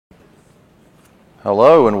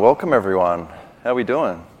Hello and welcome everyone. How are we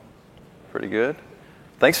doing? Pretty good.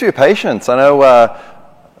 Thanks for your patience. I know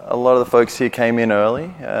a lot of the folks here came in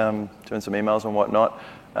early, doing some emails and whatnot.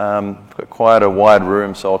 We've got quite a wide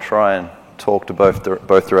room, so I'll try and talk to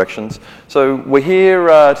both directions. So we're here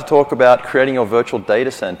to talk about creating your virtual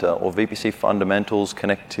data center, or VPC fundamentals,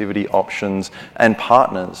 connectivity options, and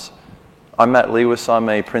partners. I'm Matt Lewis. I'm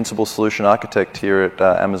a principal solution architect here at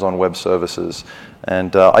Amazon Web Services,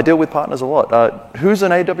 and I deal with partners a lot. Who's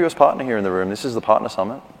an AWS partner here in the room? This is the Partner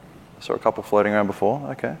Summit. I saw a couple floating around before.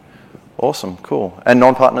 Okay, awesome, cool. And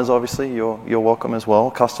non-partners, obviously, you're welcome as well.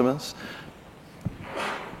 Customers.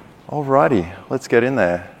 Alrighty, let's get in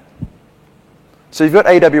there. So you've got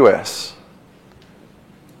AWS,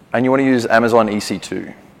 and you want to use Amazon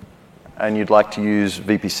EC2, and you'd like to use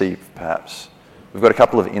VPC, perhaps. We've got a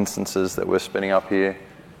couple of instances that we're spinning up here,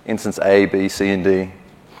 instance A, B, C, and D.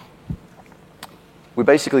 We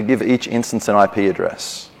basically give each instance an IP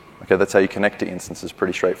address. Okay, that's how you connect to instances,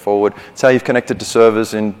 pretty straightforward. It's how you've connected to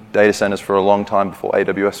servers in data centers for a long time before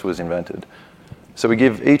AWS was invented. So we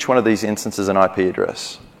give each one of these instances an IP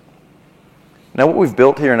address. Now what we've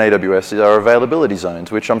built here in AWS is our availability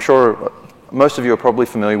zones, which I'm sure most of you are probably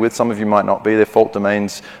familiar with. Some of you might not be. They're fault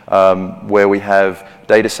domains where we have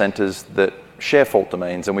data centers that share fault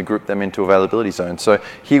domains, and we group them into availability zones. So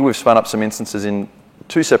here we've spun up some instances in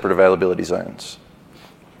two separate availability zones.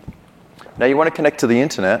 Now you want to connect to the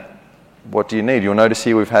internet. What do you need? You'll notice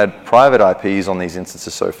here we've had private IPs on these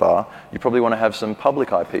instances so far. You probably want to have some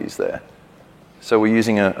public IPs there. So we're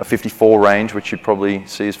using a 54 range, which you'd probably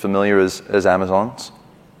see as familiar as Amazon's.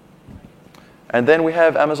 And then we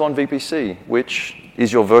have Amazon VPC, which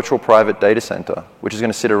is your virtual private data center, which is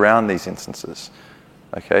going to sit around these instances.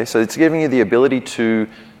 Okay, so it's giving you the ability to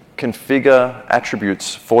configure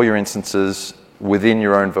attributes for your instances within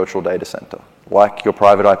your own virtual data center, like your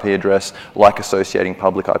private IP address, like associating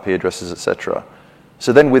public IP addresses, etc.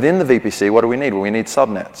 So then within the VPC, what do we need? Well, we need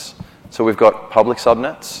subnets. So we've got public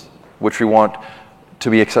subnets, which we want to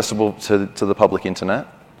be accessible to the public internet.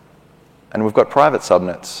 And we've got private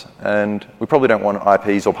subnets. And we probably don't want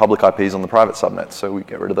IPs or public IPs on the private subnets, so we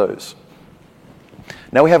get rid of those.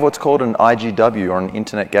 Now we have what's called an IGW, or an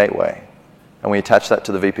internet gateway, and we attach that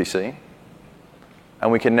to the VPC.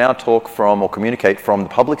 And we can now talk from or communicate from the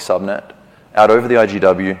public subnet out over the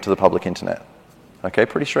IGW to the public internet. Okay,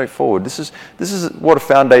 pretty straightforward. This is what a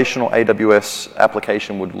foundational AWS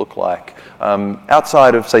application would look like.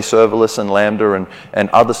 Outside of, say, serverless and Lambda and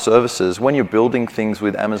other services, when you're building things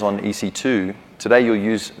with Amazon EC2, today you'll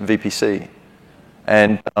use VPC.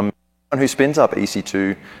 And who spins up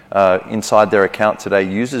EC2 inside their account today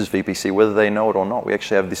uses VPC, whether they know it or not. We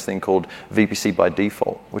actually have this thing called VPC by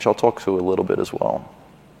default, which I'll talk to a little bit as well.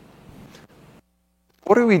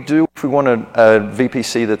 What do we do if we want a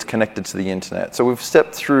VPC that's connected to the internet? So we've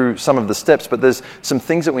stepped through some of the steps, but there's some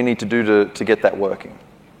things that we need to do to get that working.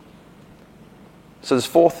 So there's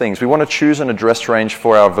four things. We want to choose an address range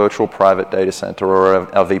for our virtual private data center,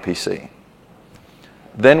 or our VPC.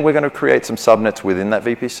 Then we're going to create some subnets within that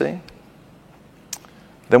VPC.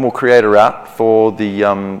 Then we'll create a route for the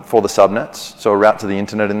subnets, so a route to the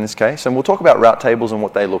internet in this case. And we'll talk about route tables and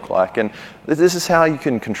what they look like. And this is how you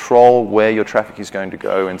can control where your traffic is going to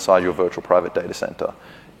go inside your virtual private data center.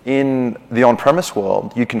 In the on-premise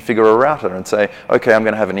world, you configure a router and say, okay, I'm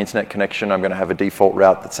going to have an internet connection. I'm going to have a default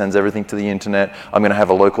route that sends everything to the internet. I'm going to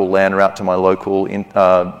have a local LAN route to my local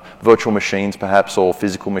virtual machines, perhaps, or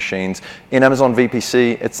physical machines. In Amazon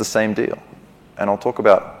VPC, it's the same deal. And I'll talk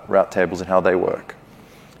about route tables and how they work.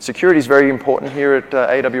 Security is very important here at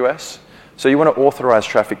AWS. So you want to authorize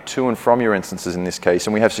traffic to and from your instances in this case.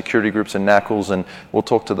 And we have security groups and NACLs, and we'll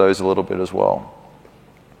talk to those a little bit as well.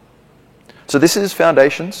 So this is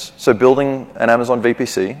foundations, so building an Amazon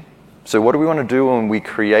VPC. So what do we want to do when we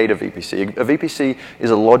create a VPC? A VPC is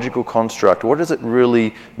a logical construct. What does it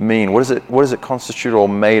really mean? What is it constitute or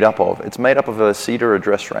made up of? It's made up of a CEDR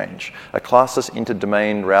address range, a classless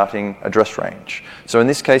inter-domain routing address range. So in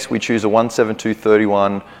this case, we choose a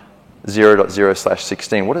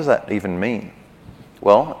 172.30.0.0/16. What does that even mean?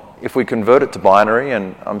 Well, if we convert it to binary,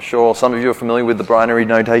 and I'm sure some of you are familiar with the binary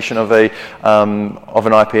notation of an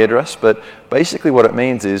IP address, but basically what it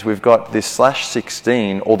means is we've got this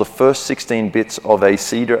 /16, or the first 16 bits of a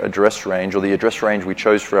CEDR address range, or the address range we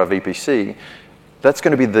chose for our VPC. That's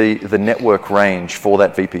going to be the network range for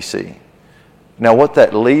that VPC. Now what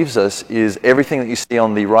that leaves us is everything that you see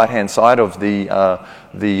on the right-hand side of the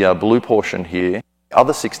blue portion here,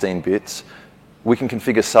 other 16 bits, we can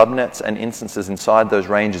configure subnets and instances inside those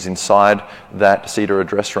ranges, inside that CEDR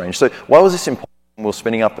address range. So why was this important when we were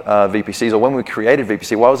spinning up VPCs, or when we created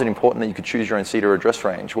VPC? Why was it important that you could choose your own CEDR address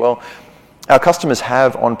range? Well, Our customers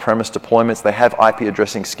have on-premise deployments, they have IP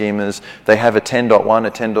addressing schemas, they have a 10.1,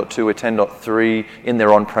 a 10.2, a 10.3 in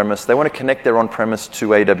their on-premise. They want to connect their on-premise to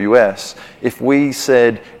AWS. If we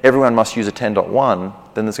said everyone must use a 10.1,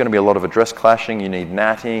 then there's going to be a lot of address clashing, you need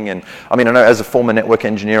NATing, and I mean, I know as a former network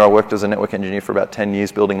engineer, I worked as a network engineer for about 10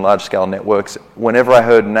 years building large-scale networks. Whenever I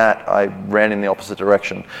heard NAT, I ran in the opposite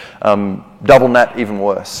direction. Double NAT, even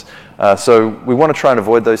worse. So we want to try and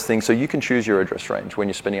avoid those things, so you can choose your address range when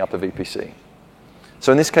you're spinning up a VPC.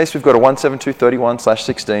 So in this case, we've got a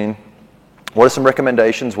 172.31/16. What are some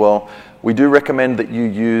recommendations? Well, we do recommend that you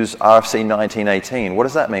use RFC 1918. What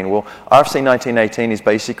does that mean? Well, RFC 1918 is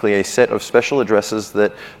basically a set of special addresses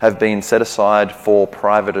that have been set aside for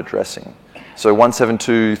private addressing. So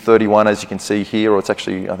 172.31, as you can see here, or it's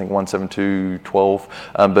actually, I think, 172.12,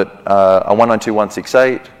 but a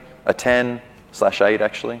 192.168, a 10/8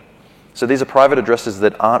 actually. So these are private addresses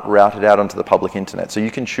that aren't routed out onto the public internet. So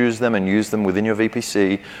you can choose them and use them within your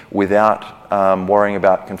VPC without worrying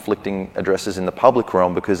about conflicting addresses in the public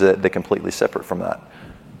realm because they're completely separate from that.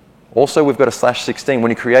 Also, we've got a /16.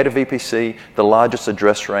 When you create a VPC, the largest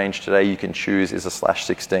address range today you can choose is a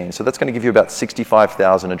 /16. So that's going to give you about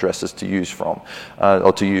 65,000 addresses to use from,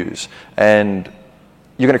 or to use. And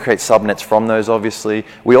you're going to create subnets from those, obviously.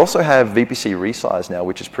 We also have VPC resize now,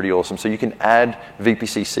 which is pretty awesome. So you can add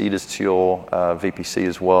VPC seeders to your VPC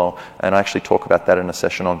as well. And I actually talk about that in a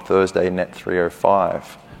session on Thursday, Net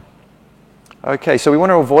 305. Okay, so we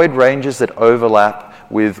want to avoid ranges that overlap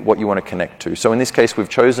with what you want to connect to. So in this case, we've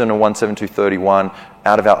chosen a 172.31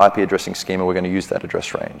 out of our IP addressing schema. We're going to use that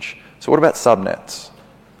address range. So what about subnets?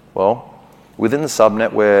 Well, within the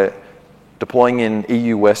subnet, we're deploying in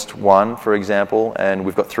EU West 1, for example, and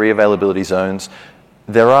we've got 3 availability zones.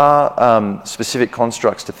 There are specific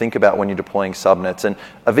constructs to think about when you're deploying subnets, and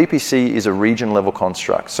a VPC is a region-level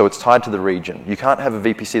construct, so it's tied to the region. You can't have a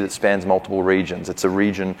VPC that spans multiple regions. It's a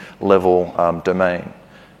region-level domain.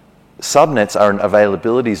 Subnets are an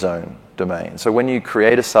availability zone domain. So when you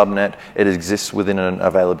create a subnet, it exists within an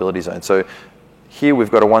availability zone. So here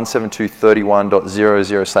we've got a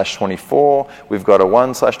 172.31.00/24, we've got a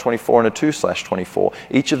 1/24 and a 2/24.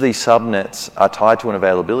 Each of these subnets are tied to an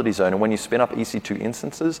availability zone, and when you spin up EC2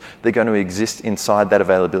 instances, they're going to exist inside that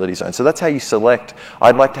availability zone. So that's how you select,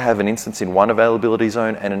 I'd like to have an instance in one availability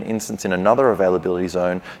zone and an instance in another availability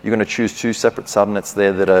zone. You're going to choose 2 separate subnets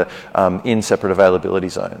there that are in separate availability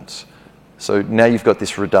zones. So now you've got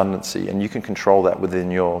this redundancy, and you can control that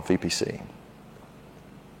within your VPC.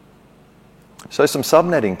 So some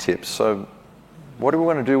subnetting tips. So what do we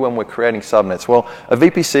want to do when we're creating subnets? Well, a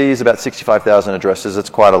VPC is about 65,000 addresses. It's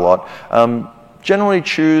quite a lot. Generally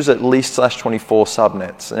choose at least /24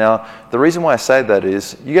 subnets. Now, the reason why I say that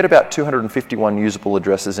is you get about 251 usable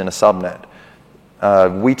addresses in a subnet.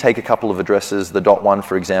 We take a couple of addresses. The .1,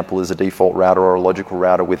 for example, is a default router or a logical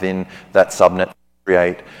router within that subnet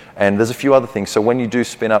create. And there's a few other things. So when you do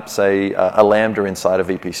spin up, say, a Lambda inside a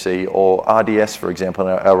VPC, or RDS, for example,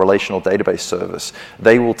 our relational database service,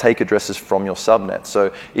 they will take addresses from your subnet.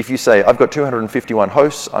 So if you say, I've got 251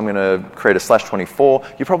 hosts, I'm going to create a /24,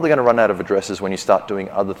 you're probably going to run out of addresses when you start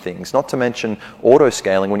doing other things. Not to mention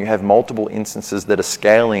auto-scaling. When you have multiple instances that are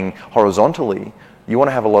scaling horizontally, you want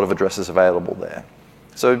to have a lot of addresses available there.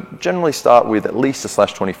 So generally start with at least a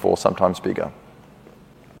 /24, sometimes bigger.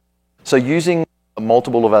 So using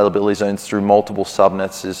multiple availability zones through multiple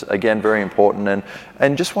subnets is, again, very important.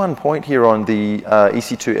 And just one point here on the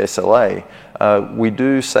EC2 SLA, we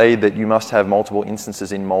do say that you must have multiple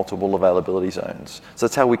instances in multiple availability zones. So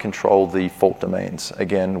that's how we control the fault domains,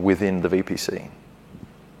 again, within the VPC.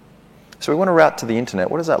 So we want to route to the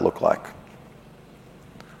internet. What does that look like?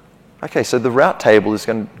 Okay, so the route table is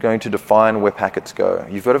going to define where packets go.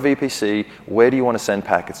 You've got a VPC. Where do you want to send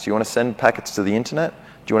packets? Do you want to send packets to the internet?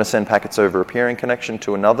 Do you want to send packets over a peering connection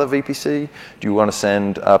to another VPC? Do you want to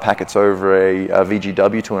send packets over a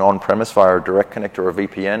VGW to an on-premise via a direct connect or a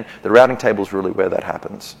VPN? The routing table is really where that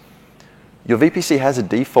happens. Your VPC has a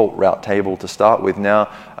default route table to start with. Now,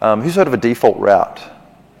 who's heard of a default route?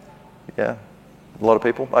 Yeah? A lot of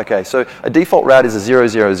people? Okay, so a default route is a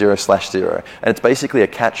 000/0, and it's basically a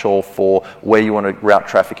catch-all for where you want to route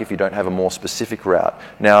traffic if you don't have a more specific route.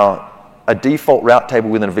 Now, a default route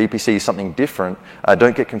table within a VPC is something different.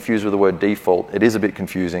 Don't get confused with the word default. It is a bit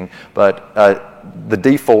confusing, but the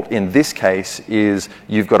default in this case is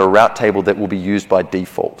you've got a route table that will be used by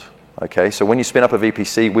default. Okay, so when you spin up a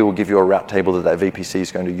VPC, we will give you a route table that VPC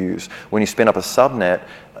is going to use. When you spin up a subnet,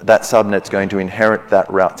 that subnet's going to inherit that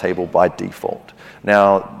route table by default.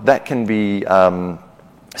 Now, that can be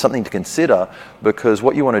something to consider, because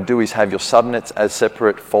what you want to do is have your subnets as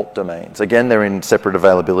separate fault domains. Again, they're in separate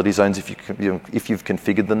availability zones if you've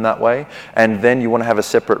configured them that way. And then you want to have a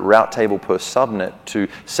separate route table per subnet to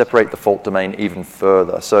separate the fault domain even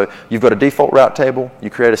further. So you've got a default route table, you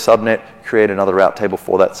create a subnet, create another route table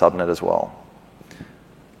for that subnet as well.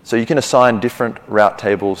 So you can assign different route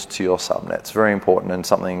tables to your subnets. Very important and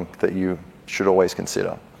something that you should always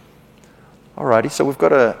consider. Alrighty, so we've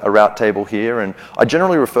got a route table here, and I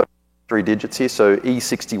generally refer to 3 digits here. So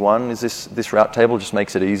E61 is this route table, just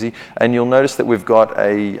makes it easy. And you'll notice that we've got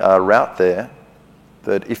a route there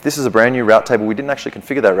that if this is a brand new route table, we didn't actually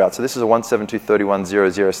configure that route. So this is a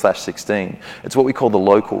 172.31.00/16. It's what we call the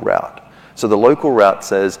local route. So the local route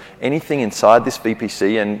says anything inside this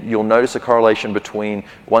VPC, and you'll notice a correlation between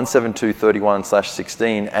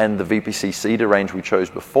 172.31/16 and the VPC CEDAR range we chose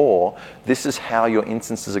before. This is how your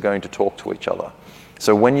instances are going to talk to each other.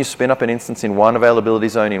 So when you spin up an instance in one availability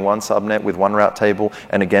zone in one subnet with one route table,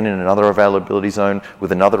 and again in another availability zone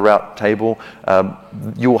with another route table,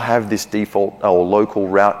 you will have this default or local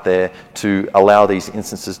route there to allow these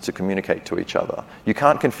instances to communicate to each other. You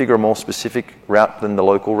can't configure a more specific route than the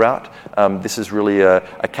local route. This is really a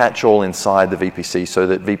catch-all inside the VPC, so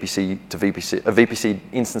that VPC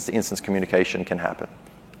instance-to-instance communication can happen.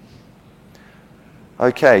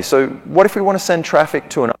 Okay, so what if we want to send traffic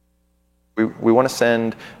to an We want to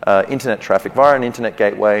send internet traffic via an internet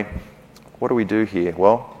gateway. What do we do here?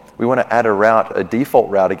 Well, we want to add a route, a default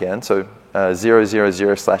route again, so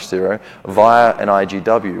 000/0 via an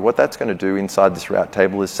IGW. What that's going to do inside this route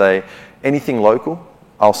table is say anything local,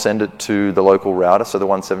 I'll send it to the local router, so the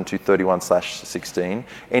 172.31/16.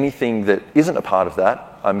 Anything that isn't a part of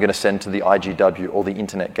that, I'm going to send to the IGW or the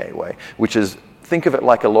internet gateway, which is, think of it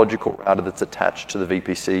like a logical router that's attached to the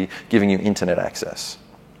VPC, giving you internet access.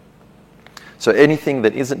 So anything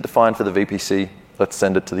that isn't defined for the VPC, let's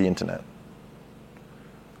send it to the internet.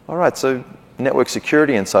 All right, so network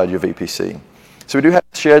security inside your VPC. So we do have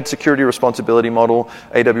a shared security responsibility model.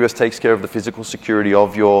 AWS takes care of the physical security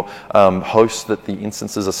of your hosts that the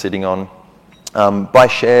instances are sitting on. By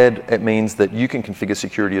shared, it means that you can configure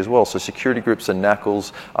security as well. So security groups and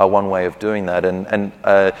NACLs are one way of doing that. And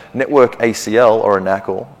network ACL or a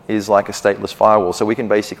NACL is like a stateless firewall. So we can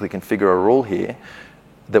basically configure a rule here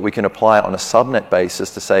that we can apply on a subnet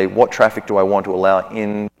basis to say what traffic do I want to allow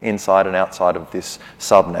inside and outside of this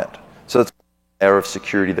subnet. So that's an layer of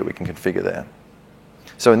security that we can configure there.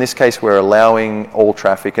 So in this case, we're allowing all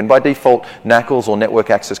traffic, and by default, NACLs or network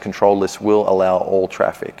access control lists will allow all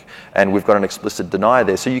traffic. And we've got an explicit deny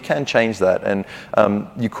there, so you can change that. And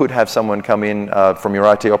you could have someone come in from your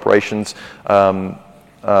IT operations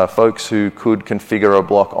folks who could configure a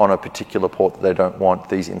block on a particular port that they don't want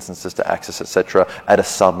these instances to access, etc., at a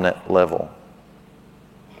subnet level.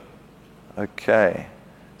 Okay,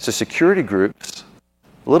 so security groups,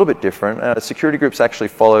 a little bit different. Security groups actually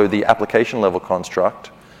follow the application level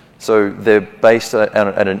construct. So they're based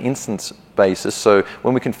at an instance basis. So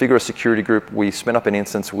when we configure a security group, we spin up an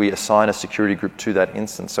instance, we assign a security group to that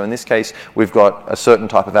instance. So in this case, we've got a certain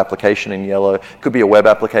type of application in yellow. It could be a web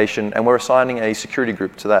application, and we're assigning a security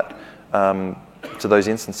group to that, to those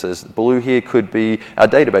instances. Blue here could be our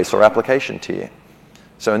database or application tier.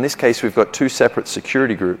 So in this case, we've got 2 separate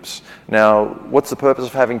security groups. Now, what's the purpose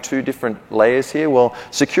of having 2 different layers here? Well,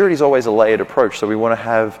 security is always a layered approach. So we want to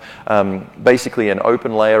have basically an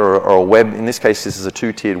open layer or a web. In this case, this is a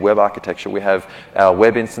 2-tiered web architecture. We have our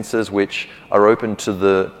web instances, which are open to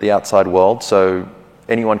the outside world. So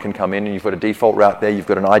anyone can come in, and you've got a default route there. You've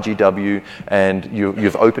got an IGW, and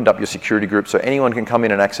you've opened up your security group. So anyone can come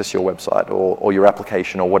in and access your website or your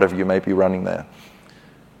application or whatever you may be running there.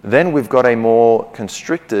 Then we've got a more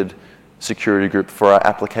constricted security group for our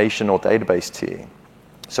application or database tier.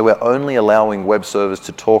 So we're only allowing web servers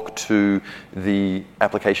to talk to the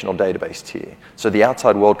application or database tier. So the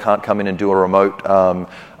outside world can't come in and do a remote,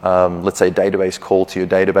 let's say, database call to your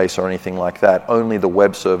database or anything like that. Only the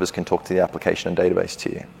web servers can talk to the application and database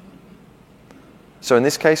tier. So in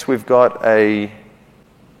this case, we've got our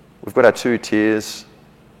 2 tiers.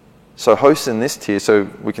 So hosts in this tier, so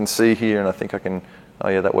we can see here, and I think I can. Oh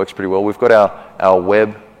yeah, that works pretty well. We've got our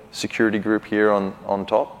web security group here on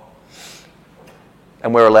top.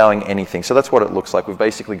 And we're allowing anything. So that's what it looks like. We've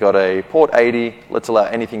basically got a port 80. Let's allow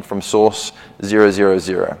anything from source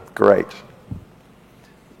 000. Great.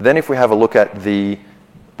 Then if we have a look at the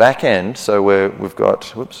back end, so we've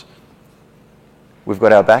got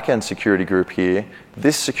our back end security group here.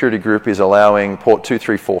 This security group is allowing port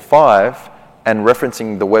 2345 and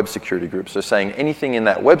referencing the web security group. So saying anything in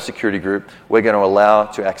that web security group, we're going to allow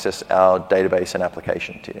to access our database and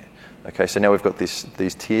application tier. Okay, so now we've got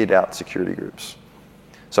these tiered out security groups.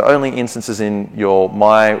 So only instances in your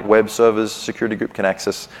My Web Servers security group can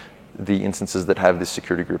access the instances that have this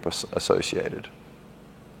security group associated.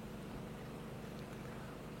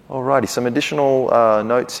 Alrighty, some additional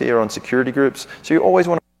notes here on security groups. So you always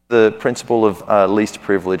want to the principle of least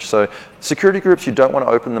privilege. So security groups, you don't want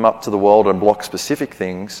to open them up to the world and block specific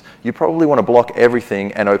things. You probably want to block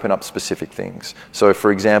everything and open up specific things. So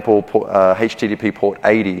for example, HTTP port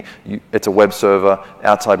 80, it's a web server.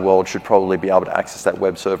 Outside world should probably be able to access that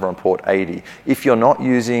web server on port 80. If you're not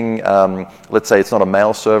using, let's say it's not a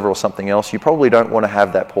mail server or something else, you probably don't want to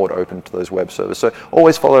have that port open to those web servers. So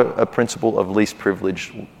always follow a principle of least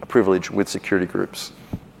privilege with security groups.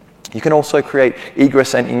 You can also create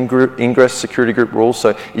egress and ingress security group rules.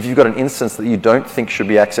 So if you've got an instance that you don't think should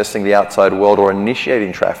be accessing the outside world or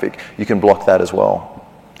initiating traffic, you can block that as well.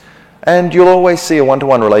 And you'll always see a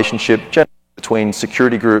one-to-one relationship between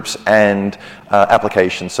security groups and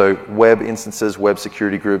applications. So web instances, web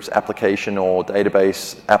security groups, application or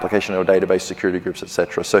database security groups,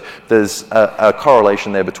 etc. So there's a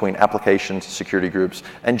correlation there between applications, security groups,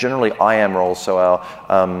 and generally IAM roles, so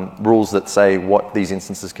our rules that say what these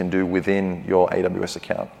instances can do within your AWS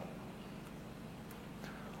account.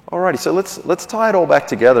 Alrighty, so let's tie it all back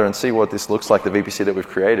together and see what this looks like, the VPC that we've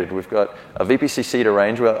created. We've got a VPC CEDAR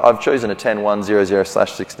range. I've chosen a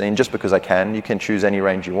 10.1.0.0/16 just because I can. You can choose any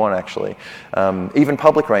range you want, actually. Even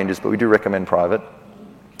public ranges, but we do recommend private.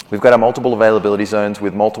 We've got our multiple availability zones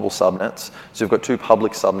with multiple subnets. So we've got 2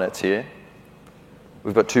 public subnets here.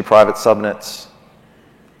 We've got 2 private subnets.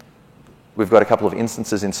 We've got a couple of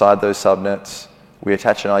instances inside those subnets. We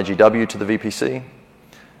attach an IGW to the VPC.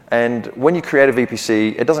 And when you create a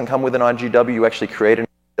VPC, it doesn't come with an IGW. You actually create an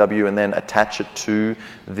IGW and then attach it to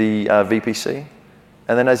the VPC.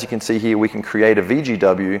 And then as you can see here, we can create a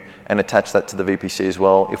VGW and attach that to the VPC as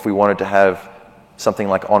well if we wanted to have something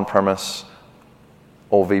like on-premise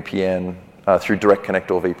or VPN through Direct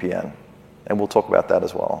Connect or VPN. And we'll talk about that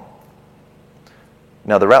as well.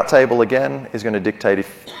 Now the route table, again, is going to dictate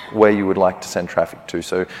where you would like to send traffic to.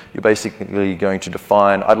 So you're basically going to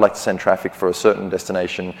define, I'd like to send traffic for a certain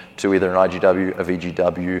destination to either an IGW, a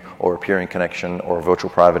VGW, or a peering connection, or a virtual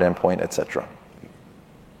private endpoint, etc.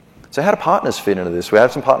 So how do partners fit into this? We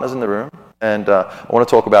have some partners in the room, and I want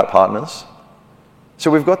to talk about partners. So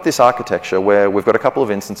we've got this architecture where we've got a couple of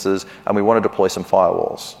instances, and we want to deploy some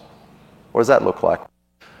firewalls. What does that look like?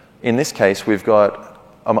 In this case, we've got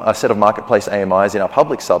a set of marketplace AMIs in our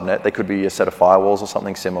public subnet. They could be a set of firewalls or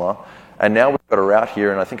something similar. And now we've got a route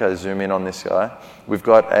here, and I think I zoom in on this guy. We've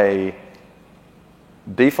got a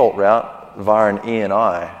default route via an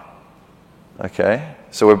ENI. Okay,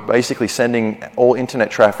 so we're basically sending all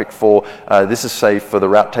internet traffic for, this is say for the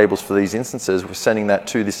route tables for these instances, we're sending that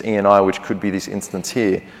to this ENI, which could be this instance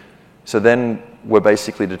here. So then we're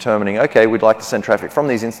basically determining, okay, we'd like to send traffic from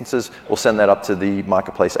these instances, we'll send that up to the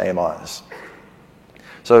marketplace AMIs.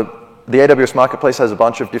 So the AWS Marketplace has a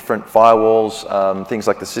bunch of different firewalls, things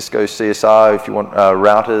like the Cisco CSR, if you want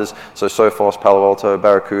routers, so Sophos, Palo Alto,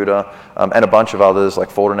 Barracuda, and a bunch of others like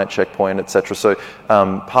Fortinet, Checkpoint, etc. So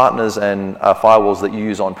partners and firewalls that you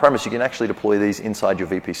use on-premise, you can actually deploy these inside your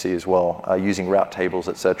VPC as well, using route tables,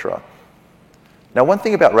 etc. Now, one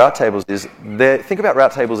thing about route tables is, think about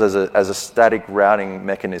route tables as a static routing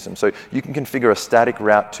mechanism. So you can configure a static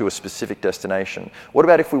route to a specific destination. What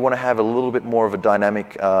about if we want to have a little bit more of a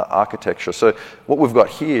dynamic architecture? So what we've got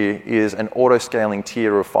here is an auto-scaling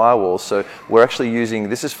tier of firewalls. So we're actually using,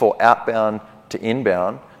 this is for outbound to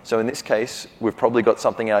inbound. So in this case, we've probably got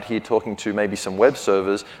something out here talking to maybe some web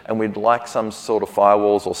servers, and we'd like some sort of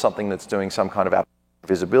firewalls or something that's doing some kind of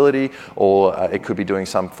visibility, or it could be doing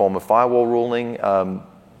some form of firewall ruling,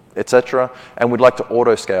 etc. And we'd like to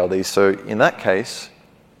auto-scale these. So in that case,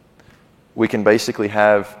 we can basically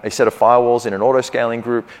have a set of firewalls in an auto-scaling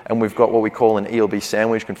group, and we've got what we call an ELB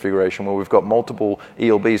sandwich configuration, where we've got multiple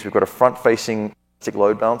ELBs. We've got a front-facing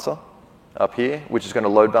load balancer up here, which is going to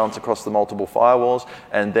load balance across the multiple firewalls,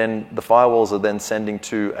 and then the firewalls are then sending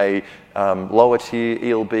to a lower tier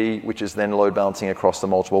ELB, which is then load balancing across the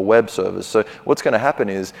multiple web servers. So what's going to happen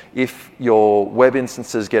is, if your web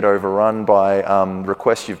instances get overrun by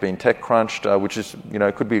requests you've been tech crunched, which is,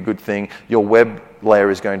 could be a good thing, your web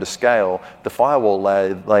layer is going to scale. The firewall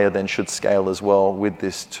layer then should scale as well with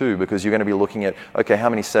this too, because you're going to be looking at, okay, how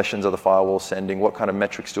many sessions are the firewall sending? What kind of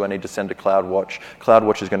metrics do I need to send to CloudWatch?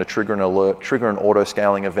 CloudWatch is going to trigger an alert, trigger an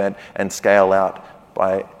auto-scaling event, and scale out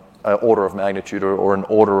by an order of magnitude or an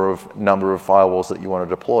order of number of firewalls that you want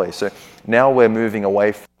to deploy. So now we're moving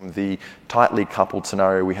away from the tightly coupled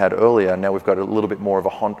scenario we had earlier. Now we've got a little bit more of a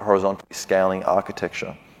horizontally scaling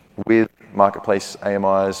architecture with marketplace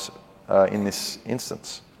AMIs in this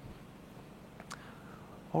instance.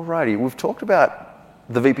 Alrighty, we've talked about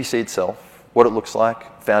the VPC itself, what it looks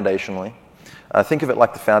like foundationally. Think of it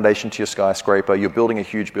like the foundation to your skyscraper. You're building a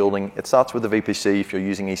huge building. It starts with the VPC if you're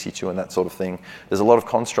using EC2 and that sort of thing. There's a lot of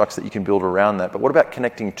constructs that you can build around that. But what about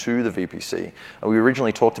connecting to the VPC? We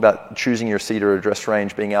originally talked about choosing your CEDAR address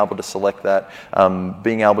range, being able to select that,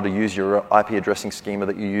 being able to use your IP addressing schema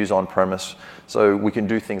that you use on-premise. So we can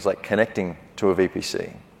do things like connecting to a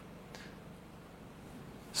VPC.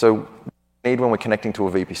 So what do we need when we're connecting to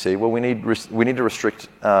a VPC? Well, we need to restrict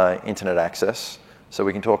internet access. So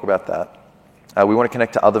we can talk about that. We want to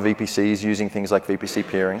connect to other VPCs using things like VPC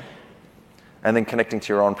peering, and then connecting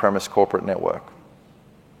to your on-premise corporate network.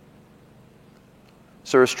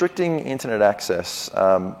 So restricting internet access,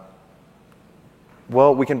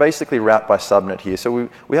 well, we can basically route by subnet here. So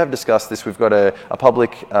we have discussed this. We've got a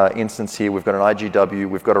public instance here. We've got an IGW.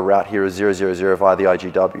 We've got a route here as 000 via the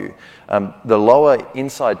IGW. The lower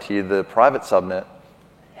inside tier, the private subnet,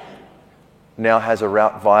 now has a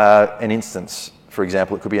route via an instance. For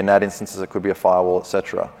example, it could be a NAT instance, it could be a firewall,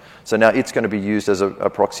 etc. So now it's going to be used as a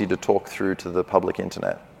proxy to talk through to the public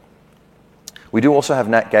internet. We do also have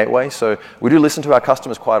NAT gateway, so we do listen to our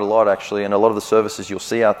customers quite a lot actually, and a lot of the services you'll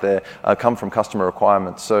see out there come from customer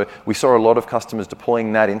requirements. So we saw a lot of customers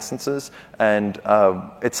deploying NAT instances, and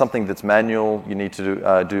it's something that's manual. You need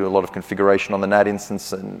to do a lot of configuration on the NAT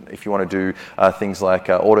instance, and if you want to do things like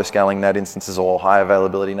auto-scaling NAT instances or high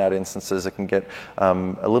availability NAT instances, it can get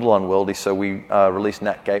a little unwieldy, so we released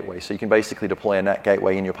NAT gateway. So you can basically deploy a NAT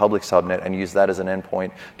gateway in your public subnet and use that as an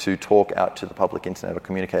endpoint to talk out to the public internet or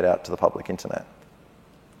communicate out to the public internet.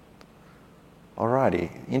 Alrighty,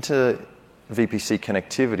 into VPC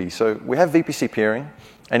connectivity. So we have VPC peering,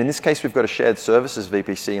 and in this case we've got a shared services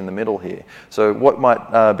VPC in the middle here. So what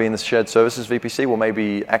might be in the shared services VPC? Well,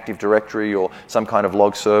 maybe Active Directory or some kind of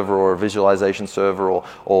log server or a visualization server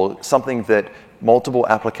or something that multiple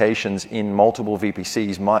applications in multiple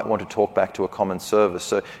VPCs might want to talk back to a common service.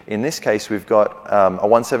 So in this case we've got a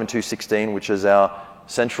 172.16, which is our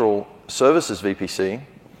central services VPC.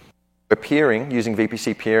 We're peering, using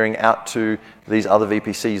VPC peering out to these other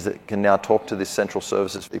VPCs that can now talk to this central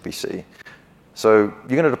services VPC. So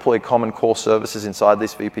you're going to deploy common core services inside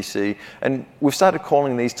this VPC, and we've started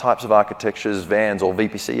calling these types of architectures VANs, or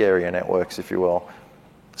VPC area networks, if you will.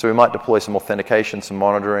 So we might deploy some authentication, some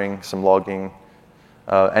monitoring, some logging,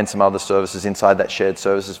 and some other services inside that shared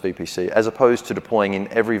services VPC, as opposed to deploying in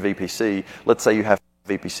every VPC. Let's say you have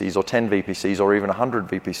VPCs or 10 VPCs or even 100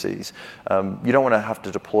 VPCs. You don't want to have to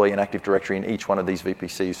deploy an Active Directory in each one of these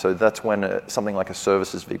VPCs, so that's when something like a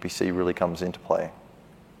services VPC really comes into play.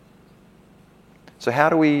 So how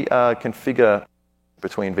do we configure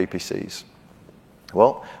between VPCs?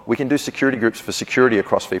 Well, we can do security groups for security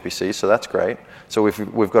across VPCs, so that's great. So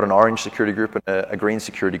we've got an orange security group and a green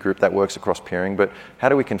security group that works across peering, but how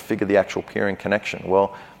do we configure the actual peering connection?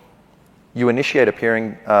 Well, you initiate a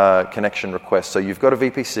peering connection request. So you've got a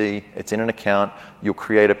VPC, it's in an account, you'll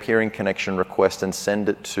create a peering connection request and send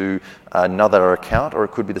it to another account, or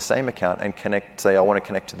it could be the same account, and say, I want to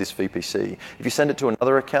connect to this VPC. If you send it to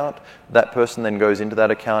another account, that person then goes into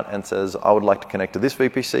that account and says, I would like to connect to this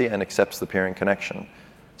VPC, and accepts the peering connection.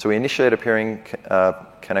 So we initiate a peering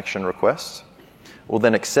connection request. We'll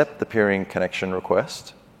then accept the peering connection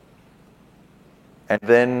request, and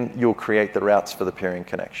then you'll create the routes for the peering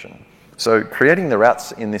connection. So creating the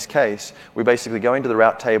routes in this case, we basically go into the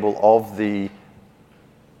route table of the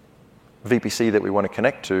VPC that we want to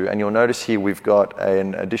connect to, and you'll notice here we've got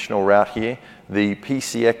an additional route here. The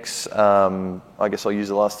PCX, I guess I'll use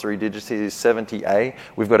the last three digits here, is 70A.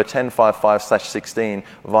 We've got a 1055/16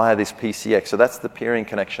 via this PCX, so that's the peering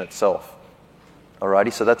connection itself.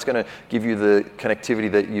 Alrighty, so that's going to give you the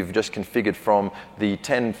connectivity that you've just configured from the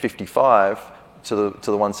 1055 to the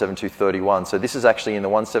 172.31. So this is actually in the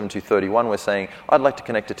 172.31 we're saying, I'd like to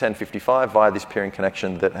connect to 1055 via this peering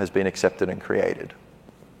connection that has been accepted and created.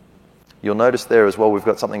 You'll notice there as well we've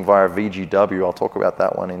got something via VGW. I'll talk about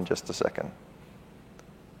that one in just a second.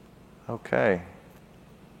 Okay.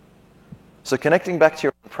 So connecting back to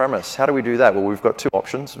your on-premise, how do we do that? Well, we've got two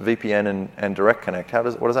options, VPN and Direct Connect.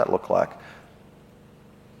 What does that look like?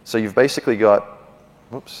 So you've basically got,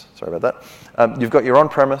 oops, sorry about that. You've got your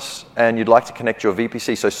on-premise, and you'd like to connect your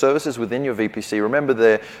VPC. So services within your VPC, remember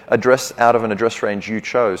they're addressed out of an address range you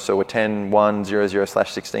chose. So a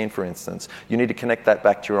 10.1.0.0/16, for instance. You need to connect that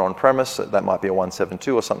back to your on-premise. That might be a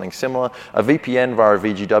 172 or something similar. A VPN via a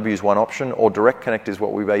VGW is one option, or Direct Connect is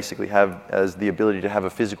what we basically have as the ability to have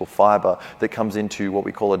a physical fiber that comes into what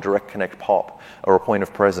we call a Direct Connect POP, or a point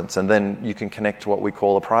of presence. And then you can connect what we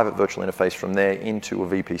call a private virtual interface from there into a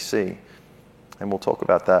VPC. And we'll talk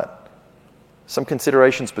about that. Some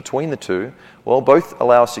considerations between the two, well, both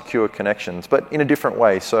allow secure connections, but in a different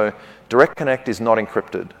way. So Direct Connect is not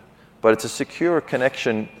encrypted, but it's a secure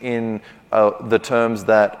connection in the terms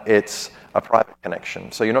that it's a private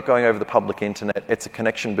connection. So you're not going over the public internet. It's a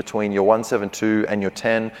connection between your 172 and your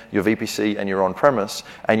 10, your VPC and your on-premise,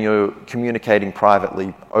 and you're communicating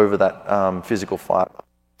privately over that physical fiber.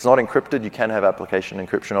 It's not encrypted. You can have application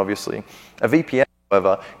encryption, obviously. A VPN,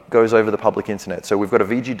 however, goes over the public internet. So we've got a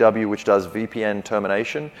VGW which does VPN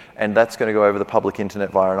termination, and that's going to go over the public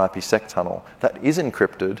internet via an IPsec tunnel. That is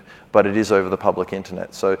encrypted, but it is over the public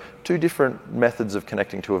internet. So two different methods of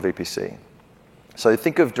connecting to a VPC. So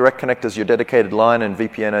think of Direct Connect as your dedicated line and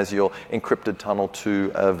VPN as your encrypted tunnel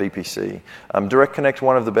to a VPC. Direct Connect,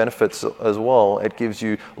 one of the benefits as well, it gives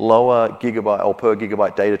you lower gigabyte or per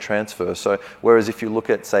gigabyte data transfer. So whereas if you look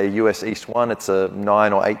at, say, US East 1, it's a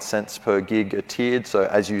 9 or 8 cents per gig tiered. So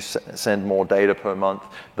as you send more data per month,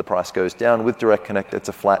 the price goes down. With Direct Connect, it's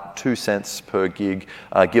a flat 2 cents per gig,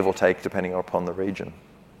 give or take, depending upon the region.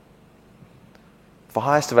 For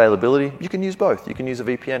highest availability, you can use both. You can use a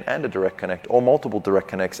VPN and a Direct Connect, or multiple Direct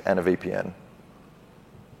Connects and a VPN.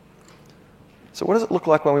 So what does it look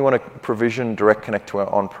like when we want to provision Direct Connect to our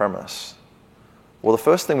on-premise? Well, the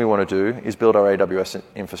first thing we want to do is build our AWS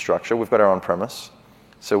infrastructure. We've got our on-premise.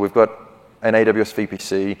 So we've got an AWS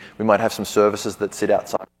VPC. We might have some services that sit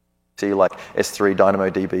outside VPC, like S3,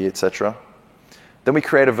 DynamoDB, etc. Then we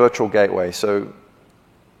create a virtual gateway. So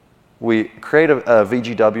we create a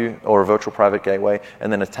VGW, or a virtual private gateway,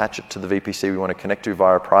 and then attach it to the VPC we want to connect to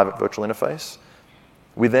via a private virtual interface.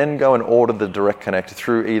 We then go and order the Direct Connect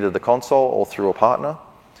through either the console or through a partner.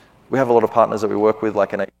 We have a lot of partners that we work with,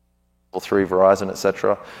 like an A3, Verizon,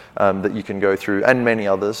 etc., that you can go through, and many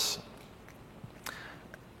others.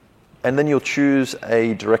 And then you'll choose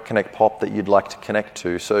a Direct Connect POP that you'd like to connect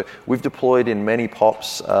to. So we've deployed in many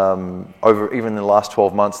POPs over even the last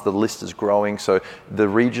 12 months. The list is growing. So the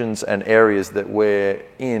regions and areas that we're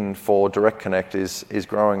in for Direct Connect is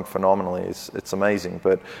growing phenomenally. It's amazing.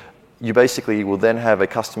 But you basically will then have a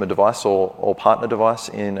customer device or partner device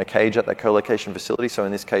in a cage at that co-location facility. So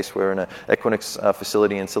in this case, we're in an Equinix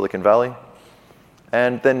facility in Silicon Valley.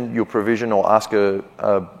 And then you'll provision or ask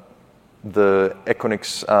the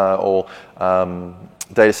Equinix or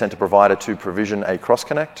data center provider to provision a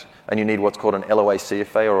cross-connect, and you need what's called an LOA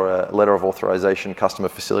CFA, or a Letter of Authorization Customer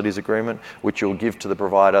Facilities Agreement, which you'll give to the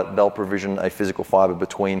provider. They'll provision a physical fiber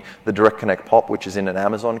between the Direct Connect POP, which is in an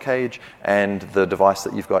Amazon cage, and the device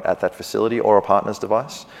that you've got at that facility, or a partner's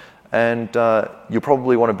device. And you'll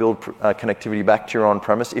probably want to build connectivity back to your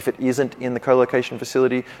on-premise. If it isn't in the co-location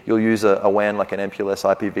facility, you'll use a WAN, like an MPLS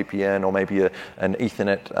IP VPN, or maybe an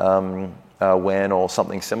Ethernet WAN or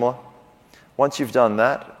something similar. Once you've done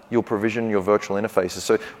that, you'll provision your virtual interfaces.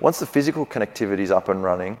 So once the physical connectivity is up and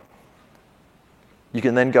running, you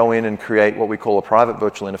can then go in and create what we call a private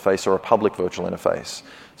virtual interface or a public virtual interface.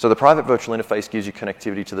 So the private virtual interface gives you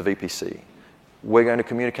connectivity to the VPC. We're going to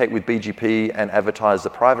communicate with BGP and advertise the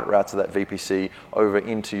private routes of that VPC over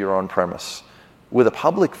into your on-premise. With a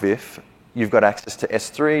public VIF, you've got access to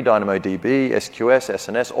S3, DynamoDB, SQS,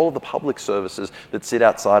 SNS, all of the public services that sit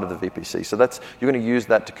outside of the VPC. So you're going to use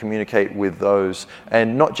that to communicate with those,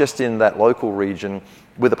 and not just in that local region.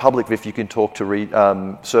 With a public VIF, you can talk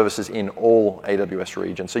to services in all AWS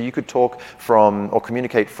regions. So you could talk from or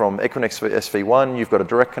communicate from Equinix SV1. You've got a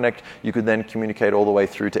Direct Connect. You could then communicate all the way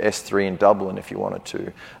through to S3 in Dublin if you wanted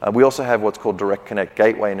to. We also have what's called Direct Connect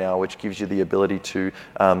Gateway now, which gives you the ability to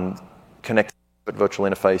connect a virtual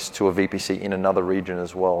interface to a VPC in another region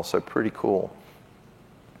as well. So pretty cool.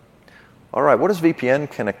 All right, what does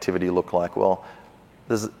VPN connectivity look like? Well,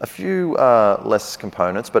 there's a few less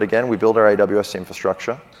components, but again, we build our AWS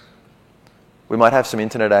infrastructure. We might have some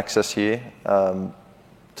internet access here to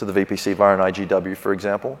the VPC via an IGW, for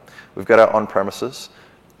example. We've got our on-premises.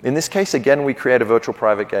 In this case, again, we create a virtual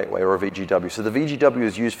private gateway, or a VGW. So the VGW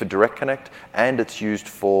is used for Direct Connect, and it's used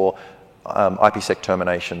for IPsec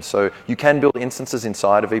termination. So you can build instances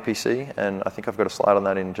inside a VPC, and I think I've got a slide on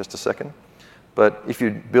that in just a second. But if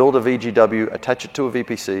you build a VGW, attach it to a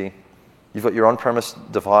VPC, you've got your on-premise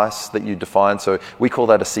device that you define. So we call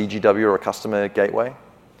that a CGW, or a customer gateway.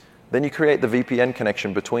 Then you create the VPN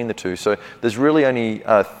connection between the two. So there's really only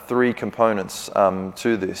 3 components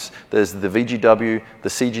to this. There's the VGW, the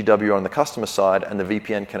CGW on the customer side, and the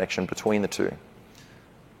VPN connection between the two.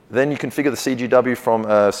 Then you configure the CGW from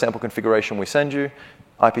a sample configuration we send you.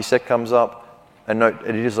 IPsec comes up, and note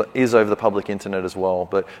it is over the public internet as well.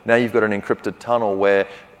 But now you've got an encrypted tunnel where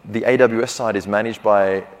the AWS side is managed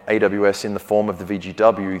by AWS in the form of the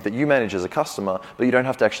VGW that you manage as a customer, but you don't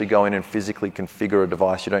have to actually go in and physically configure a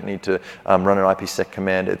device. You don't need to run an IPsec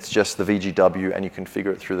command. It's just the VGW, and you configure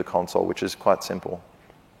it through the console, which is quite simple.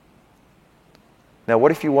 Now,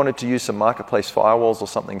 what if you wanted to use some marketplace firewalls or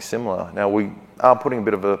something similar? Now, we are putting a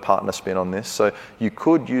bit of a partner spin on this, so you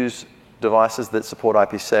could use devices that support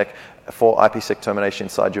IPsec for IPsec termination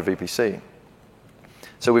inside your VPC.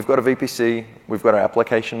 So we've got a VPC, we've got our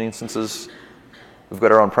application instances, we've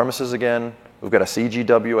got our on-premises again, we've got our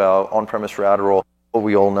CGW, our on-premise router, or what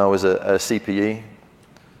we all know as a CPE.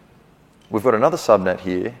 We've got another subnet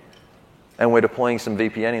here, and we're deploying some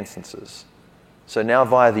VPN instances. So now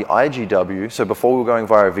via the IGW, so before we were going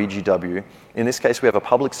via a VGW, in this case we have a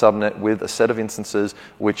public subnet with a set of instances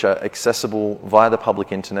which are accessible via the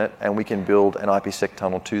public internet, and we can build an IPsec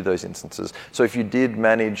tunnel to those instances. So if you did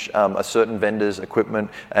manage a certain vendor's equipment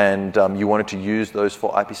and you wanted to use those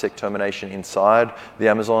for IPsec termination inside the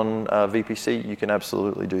Amazon VPC, you can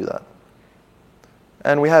absolutely do that.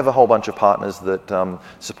 And we have a whole bunch of partners that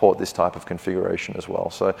support this type of configuration as well.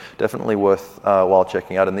 So definitely worth while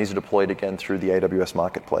checking out. And these are deployed again through the AWS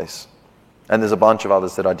Marketplace. And there's a bunch of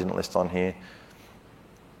others that I didn't list on here.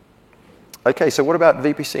 Okay, so what about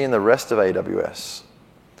VPC and the rest of AWS?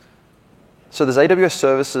 So there's AWS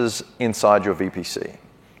services inside your VPC.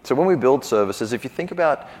 So when we build services, if you think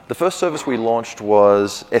about the first service we launched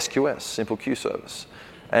was SQS, Simple Queue Service.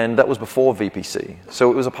 And that was before VPC. So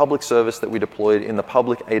it was a public service that we deployed in the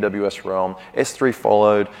public AWS realm. S3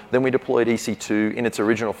 followed. Then we deployed EC2 in its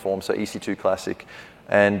original form, so EC2 Classic.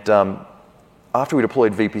 And after we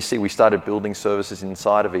deployed VPC, we started building services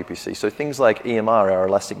inside of VPC. So things like EMR, our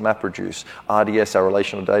Elastic MapReduce, RDS, our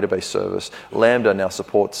relational database service, Lambda now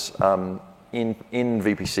supports in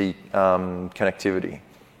VPC connectivity.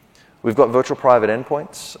 We've got virtual private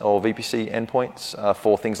endpoints, or VPC endpoints,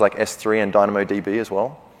 for things like S3 and DynamoDB as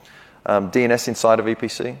well. DNS inside of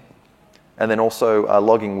VPC. And then also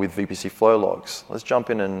logging with VPC flow logs. Let's jump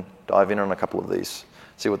in and dive in on a couple of these,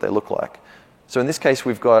 see what they look like. So in this case,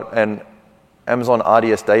 we've got an Amazon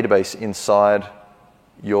RDS database inside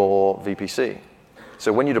your VPC.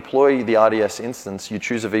 So when you deploy the RDS instance, you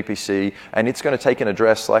choose a VPC, and it's going to take an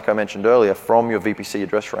address, like I mentioned earlier, from your VPC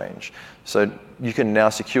address range. So you can now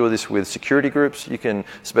secure this with security groups. You can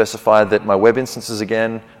specify that my web instances,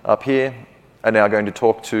 again, up here, are now going to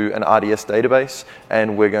talk to an RDS database,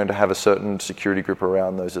 and we're going to have a certain security group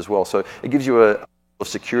around those as well. So it gives you a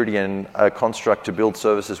security and a construct to build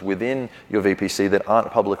services within your VPC that aren't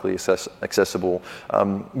publicly accessible.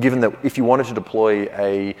 Given that if you wanted to deploy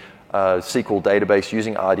a SQL database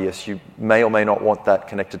using RDS, you may or may not want that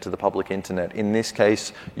connected to the public internet. In this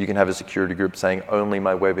case, you can have a security group saying only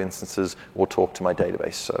my web instances will talk to my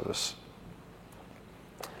database service.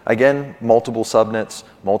 Again, multiple subnets,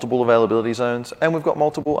 multiple availability zones, and we've got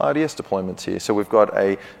multiple RDS deployments here. So we've got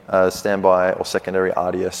a standby or secondary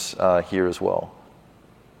RDS here as well.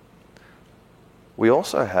 We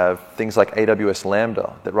also have things like AWS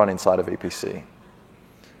Lambda that run inside of VPC.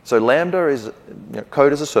 So Lambda is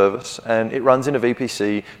code as a service, and it runs in a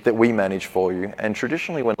VPC that we manage for you. And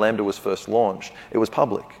traditionally, when Lambda was first launched, it was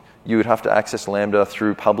public. You would have to access Lambda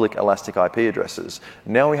through public Elastic IP addresses.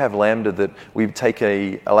 Now we have Lambda that we take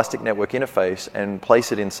a Elastic Network interface and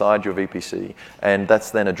place it inside your VPC, and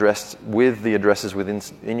that's then addressed with the addresses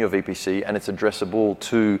in your VPC, and it's addressable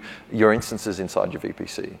to your instances inside your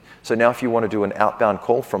VPC. So now if you want to do an outbound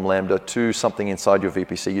call from Lambda to something inside your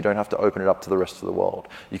VPC, you don't have to open it up to the rest of the world.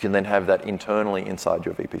 You can then have that internally inside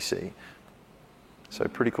your VPC. So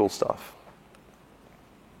pretty cool stuff.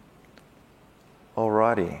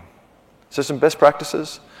 Alrighty. So some best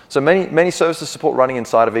practices. So many services support running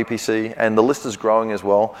inside of VPC, and the list is growing as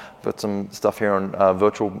well. Got some stuff here on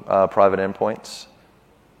virtual private endpoints.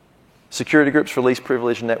 Security groups for least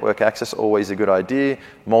privileged network access, always a good idea.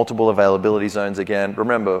 Multiple availability zones again.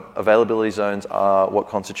 Remember, availability zones are what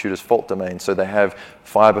constitute as fault domains. So they have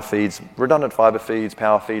fiber feeds, redundant fiber feeds,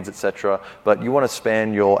 power feeds, etc. But you want to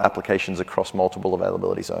span your applications across multiple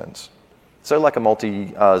availability zones. So like a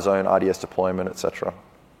multi-zone RDS deployment, etc.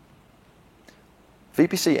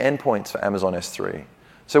 VPC endpoints for Amazon S3.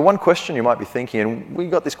 So one question you might be thinking, and we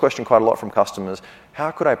got this question quite a lot from customers,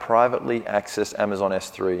 how could I privately access Amazon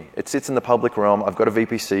S3? It sits in the public realm, I've got a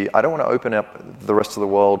VPC, I don't want to open up the rest of the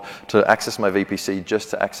world to access my VPC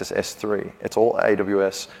just to access S3. It's all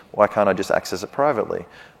AWS, why can't I just access it privately?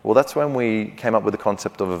 Well, that's when we came up with the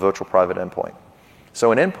concept of a virtual private endpoint.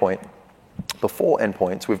 So an endpoint, before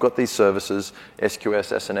endpoints, we've got these services,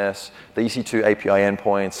 SQS, SNS, the EC2 API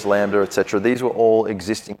endpoints, Lambda, etc. These were all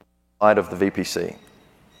existing inside of the VPC.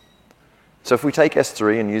 So if we take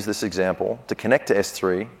S3 and use this example to connect to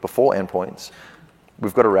S3 before endpoints,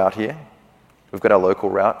 we've got a route here. We've got our local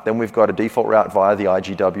route. Then we've got a default route via the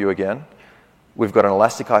IGW again. We've got an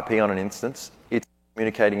elastic IP on an instance. It's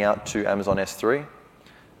communicating out to Amazon S3.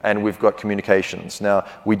 And we've got communications. Now,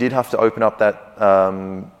 we did have to open up that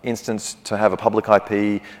instance to have a public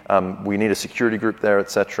IP. We need a security group there,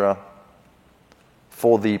 etc.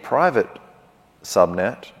 For the private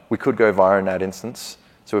subnet, we could go via a NAT instance.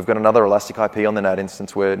 So we've got another elastic IP on the NAT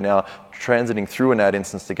instance. We're now transiting through a NAT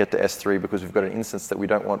instance to get to S3 because we've got an instance that we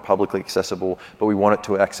don't want publicly accessible, but we want it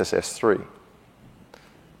to access S3.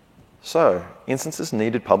 So instances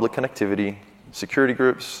needed public connectivity, security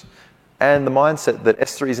groups, and the mindset that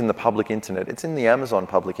S3 is in the public internet. It's in the Amazon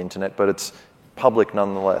public internet, but it's public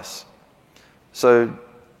nonetheless. So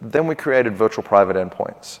then we created virtual private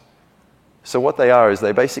endpoints. So what they are is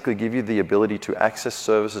they basically give you the ability to access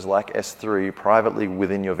services like S3 privately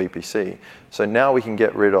within your VPC. So now we can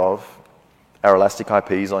get rid of our elastic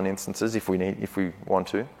IPs on instances if we want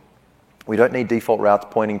to. We don't need default routes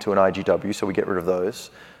pointing to an IGW, so we get rid of those.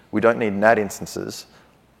 We don't need NAT instances.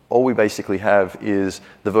 All we basically have is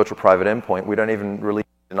the virtual private endpoint. We don't even really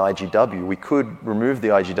need an IGW. We could remove the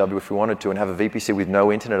IGW if we wanted to and have a VPC with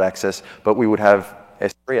no internet access, but we would have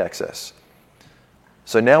S3 access.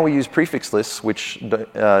 So now we use prefix lists, which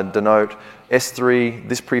denote S3,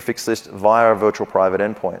 this prefix list, via a virtual private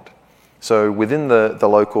endpoint. So within the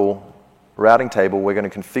local routing table, we're going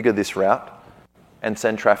to configure this route and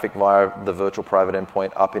send traffic via the virtual private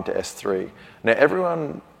endpoint up into S3. Now,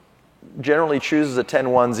 everyone generally chooses a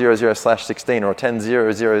 10.1.0.0/16 or a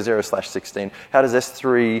 10.0.0.0/16. How does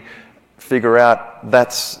S3 figure out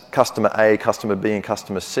that's customer A, customer B, and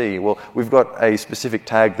customer C? Well, we've got a specific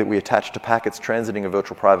tag that we attach to packets transiting a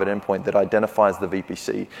virtual private endpoint that identifies the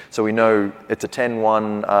VPC. So we know it's a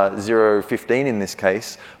 10.1.0.15 in this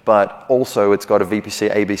case, but also it's got a VPC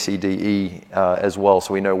A, B, C, D, E as well,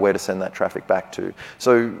 so we know where to send that traffic back to.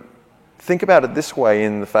 So think about it this way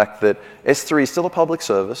in the fact that S3 is still a public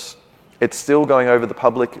service. It's still going over the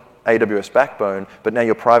public AWS backbone, but now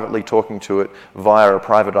you're privately talking to it via a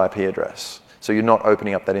private IP address. So you're not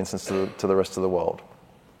opening up that instance to the rest of the world.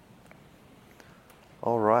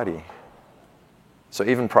 Alrighty. So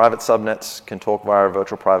even private subnets can talk via a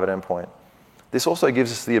virtual private endpoint. This also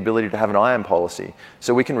gives us the ability to have an IAM policy.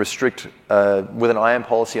 So we can restrict, with an IAM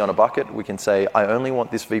policy on a bucket, we can say, I only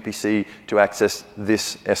want this VPC to access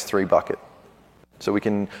this S3 bucket. So we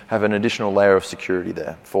can have an additional layer of security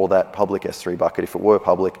there for that public S3 bucket. If it were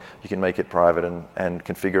public, you can make it private and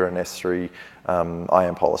configure an S3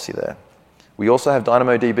 IAM policy there. We also have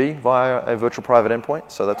DynamoDB via a virtual private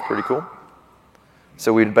endpoint, so that's pretty cool.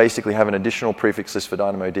 So we'd basically have an additional prefix list for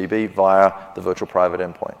DynamoDB via the virtual private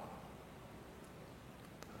endpoint.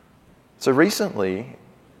 So recently,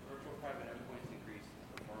 virtual private endpoints increase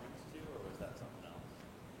performance too, or was that something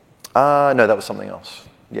else? No, that was something else.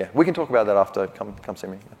 Yeah, we can talk about that after. Come see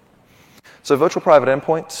me. So virtual private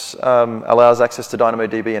endpoints allows access to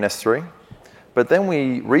DynamoDB and S3. But then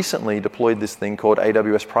we recently deployed this thing called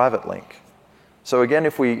AWS Private Link. So again,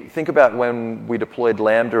 if we think about when we deployed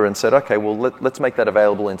Lambda and said, okay, well, let's make that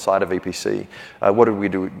available inside of VPC. What did we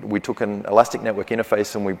do? We took an Elastic Network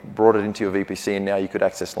Interface and we brought it into your VPC, and now you could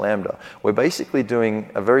access Lambda. We're basically doing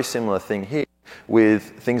a very similar thing here with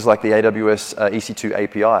things like the AWS EC2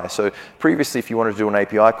 API. So previously, if you wanted to do an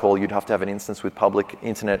API call, you'd have to have an instance with public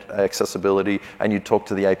internet accessibility, and you'd talk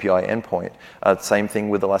to the API endpoint. Same thing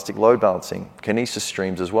with Elastic Load Balancing, Kinesis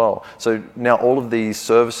streams as well. So now all of these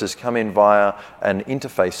services come in via an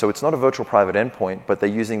interface. So it's not a virtual private endpoint, but they're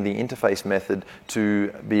using the interface method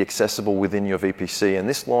to be accessible within your VPC. And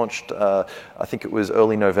this launched, I think it was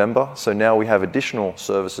early November. So now we have additional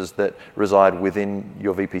services that reside within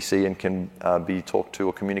your VPC and can be talked to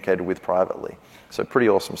or communicated with privately. So pretty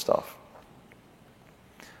awesome stuff.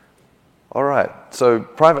 All right, so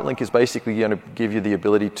Private Link is basically going to give you the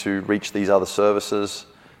ability to reach these other services.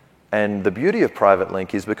 And the beauty of Private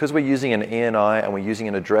Link is because we're using an ENI and we're using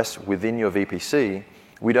an address within your VPC,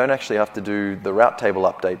 we don't actually have to do the route table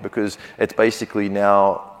update because it's basically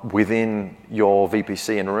now within your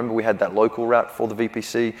VPC. And remember, we had that local route for the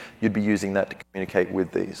VPC. You'd be using that to communicate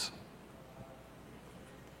with these.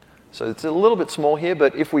 So it's a little bit small here,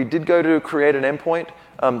 but if we did go to create an endpoint,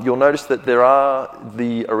 you'll notice that there are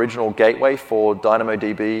the original gateway for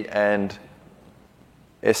DynamoDB and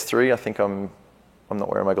S3. I think I'm not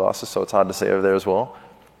wearing my glasses, so it's hard to see over there as well.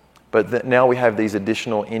 But now we have these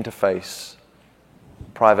additional interface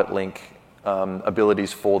private link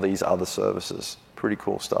abilities for these other services. Pretty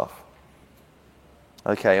cool stuff.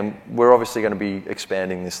 Okay, and we're obviously going to be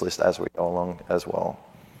expanding this list as we go along as well.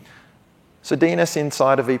 So DNS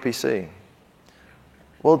inside of VPC.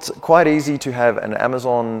 Well, it's quite easy to have an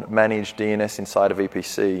Amazon-managed DNS inside of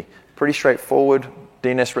VPC. Pretty straightforward.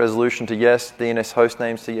 DNS resolution to yes, DNS host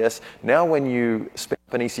names to yes. Now when you spin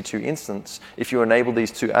up an EC2 instance, if you enable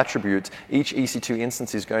these two attributes, each EC2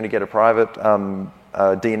 instance is going to get a private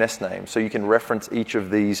DNS name. So you can reference each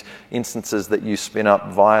of these instances that you spin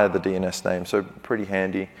up via the DNS name. So pretty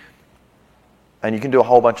handy. And you can do a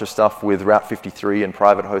whole bunch of stuff with Route 53 and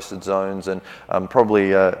private hosted zones, and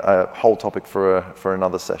probably a whole topic for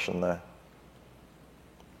another session there.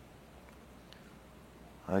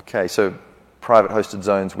 Okay, so private hosted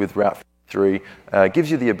zones with Route 53 gives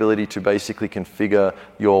you the ability to basically configure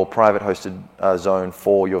your private hosted zone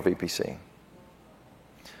for your VPC.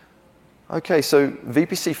 Okay, so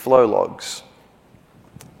VPC flow logs.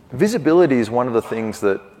 Visibility is one of the things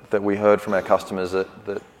that we heard from our customers that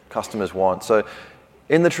customers want. So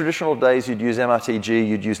in the traditional days, you'd use MRTG,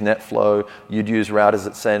 you'd use NetFlow, you'd use routers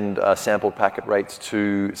that send sampled packet rates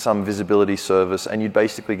to some visibility service, and you'd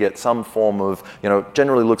basically get some form of,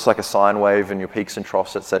 generally looks like a sine wave and your peaks and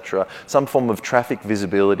troughs, etc., some form of traffic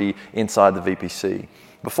visibility inside the VPC.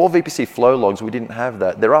 Before VPC flow logs, we didn't have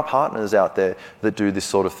that. There are partners out there that do this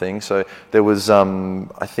sort of thing. So there was,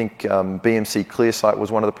 I think, BMC ClearSight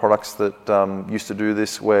was one of the products that used to do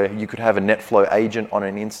this, where you could have a NetFlow agent on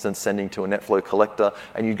an instance sending to a NetFlow collector,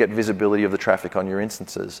 and you'd get visibility of the traffic on your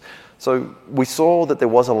instances. So we saw that there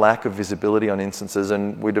was a lack of visibility on instances,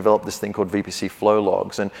 and we developed this thing called VPC flow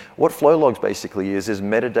logs. And what flow logs basically is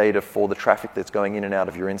metadata for the traffic that's going in and out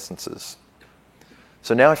of your instances.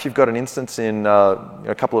 So now if you've got an instance in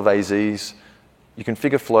a couple of AZs, you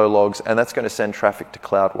configure flow logs, and that's going to send traffic to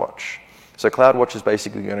CloudWatch. So CloudWatch is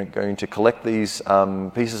basically going to collect these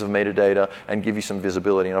pieces of metadata and give you some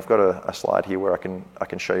visibility. And I've got a slide here where I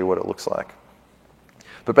can show you what it looks like.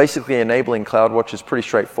 But basically enabling CloudWatch is pretty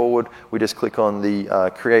straightforward. We just click on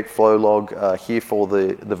the create flow log here for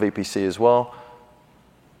the VPC as well.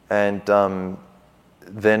 And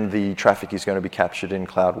then the traffic is going to be captured in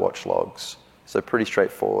CloudWatch logs. So pretty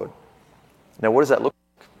straightforward. Now, what does that look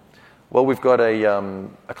like? Well, we've got a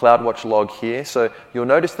CloudWatch log here. So you'll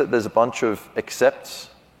notice that there's a bunch of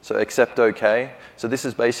accepts. So accept OK. So this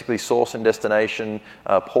is basically source and destination,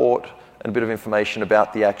 port, and a bit of information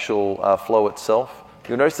about the actual flow itself.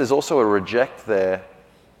 You'll notice there's also a reject there.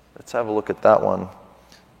 Let's have a look at that one.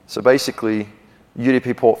 So basically,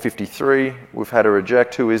 UDP port 53, we've had a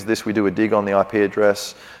reject. Who is this? We do a dig on the IP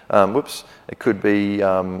address. It could be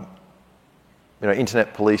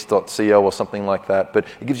internetpolice.co or something like that, but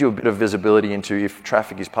it gives you a bit of visibility into if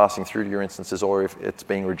traffic is passing through to your instances or if it's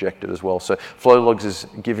being rejected as well. So flow logs is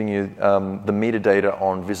giving you the metadata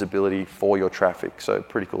on visibility for your traffic, so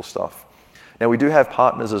pretty cool stuff. Now we do have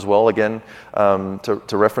partners as well, again,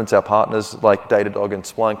 to reference our partners like Datadog and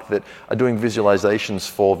Splunk that are doing visualizations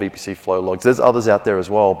for VPC flow logs. There's others out there as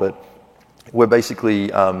well, but we're basically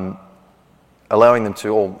allowing them to,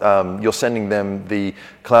 or you're sending them the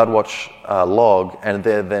CloudWatch log, and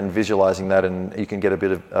they're then visualizing that, and you can get a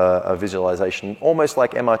bit of a visualization, almost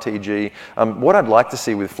like MRTG. What I'd like to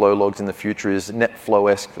see with flow logs in the future is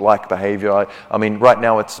NetFlow-esque like behavior. I mean, right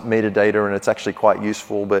now it's metadata, and it's actually quite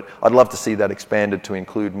useful, but I'd love to see that expanded to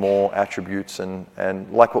include more attributes and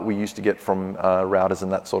like what we used to get from routers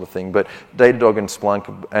and that sort of thing. But Datadog and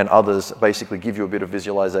Splunk and others basically give you a bit of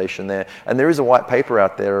visualization there. And there is a white paper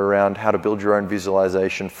out there around how to build your own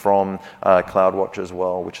visualization from CloudWatch as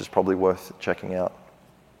well, which is probably worth checking out.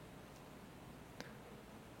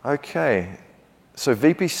 Okay, so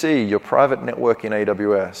VPC, your private network in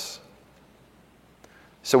AWS.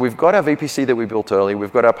 So we've got our VPC that we built early.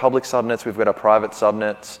 We've got our public subnets. We've got our private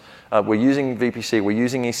subnets. We're using VPC. We're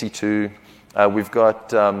using EC2. We've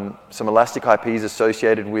got some elastic IPs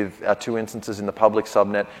associated with our two instances in the public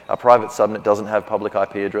subnet. Our private subnet doesn't have public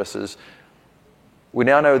IP addresses. We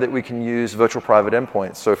now know that we can use virtual private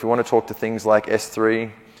endpoints. So if we want to talk to things like S3,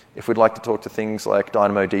 if we'd like to talk to things like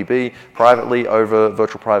DynamoDB privately over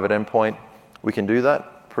virtual private endpoint, we can do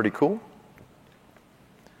that. Pretty cool.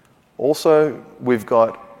 Also, we've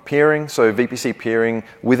got peering, so VPC peering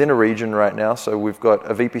within a region right now. So we've got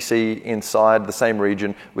a VPC inside the same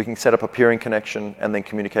region. We can set up a peering connection and then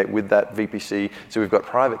communicate with that VPC. So we've got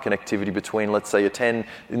private connectivity between, let's say, a 10.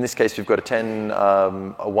 In this case, we've got a 10,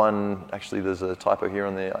 a 1. Actually, there's a typo here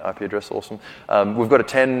on the IP address. Awesome. We've got a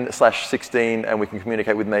 10/16, and we can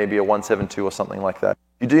communicate with maybe a 172 or something like that.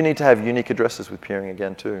 You do need to have unique addresses with peering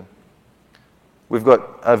again, too. We've got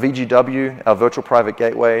a VGW, our virtual private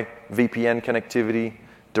gateway, VPN connectivity,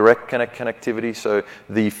 direct connect connectivity, so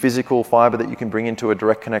the physical fiber that you can bring into a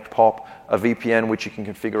direct connect POP, a VPN which you can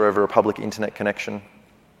configure over a public internet connection.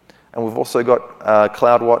 And we've also got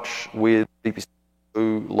CloudWatch with VPC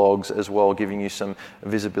logs as well, giving you some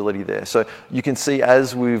visibility there. So you can see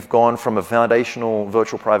as we've gone from a foundational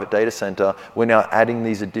virtual private data center, we're now adding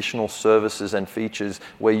these additional services and features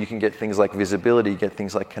where you can get things like visibility, get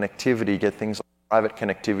things like connectivity, get things like private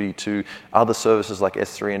connectivity to other services like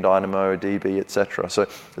S3 and Dynamo, DB, etc. So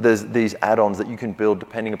there's these add-ons that you can build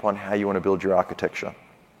depending upon how you want to build your architecture.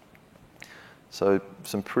 So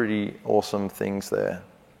some pretty awesome things there.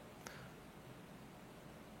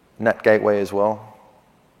 NAT Gateway as well.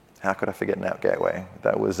 How could I forget NAT Gateway?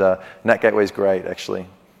 That was, NAT Gateway is great, actually.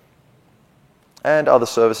 And other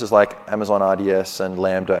services like Amazon RDS and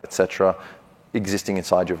Lambda, etc., existing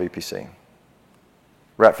inside your VPC.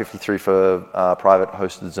 Route 53 for private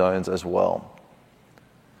hosted zones as well.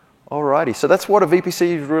 Alrighty, so that's what a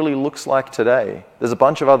VPC really looks like today. There's a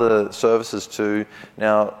bunch of other services too.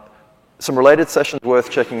 Now, some related sessions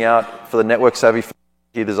worth checking out for the network savvy.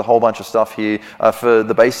 Here, there's a whole bunch of stuff here. For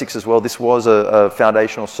the basics as well, this was a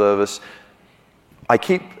foundational service. I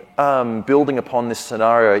keep building upon this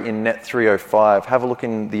scenario in Net 305. Have a look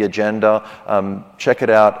in the agenda. Check it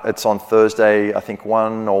out. It's on Thursday, I think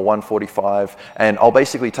 1 or 1:45. And I'll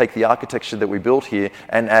basically take the architecture that we built here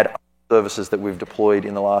and add services that we've deployed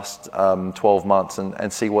in the last 12 months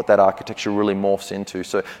and see what that architecture really morphs into.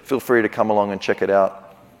 So feel free to come along and check it out.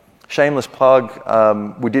 Shameless plug,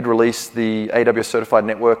 we did release the AWS Certified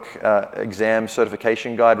Network exam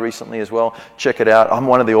certification guide recently as well. Check it out. I'm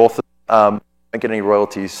one of the authors. I don't get any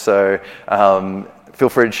royalties, so feel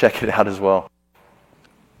free to check it out as well.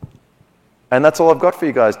 And that's all I've got for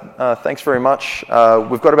you guys. Thanks very much.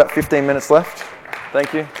 We've got about 15 minutes left.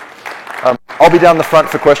 Thank you. I'll be down the front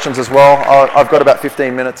for questions as well. I've got about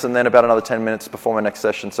 15 minutes and then about another 10 minutes before my next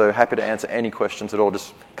session, so happy to answer any questions at all.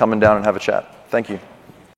 Just come on down and have a chat. Thank you.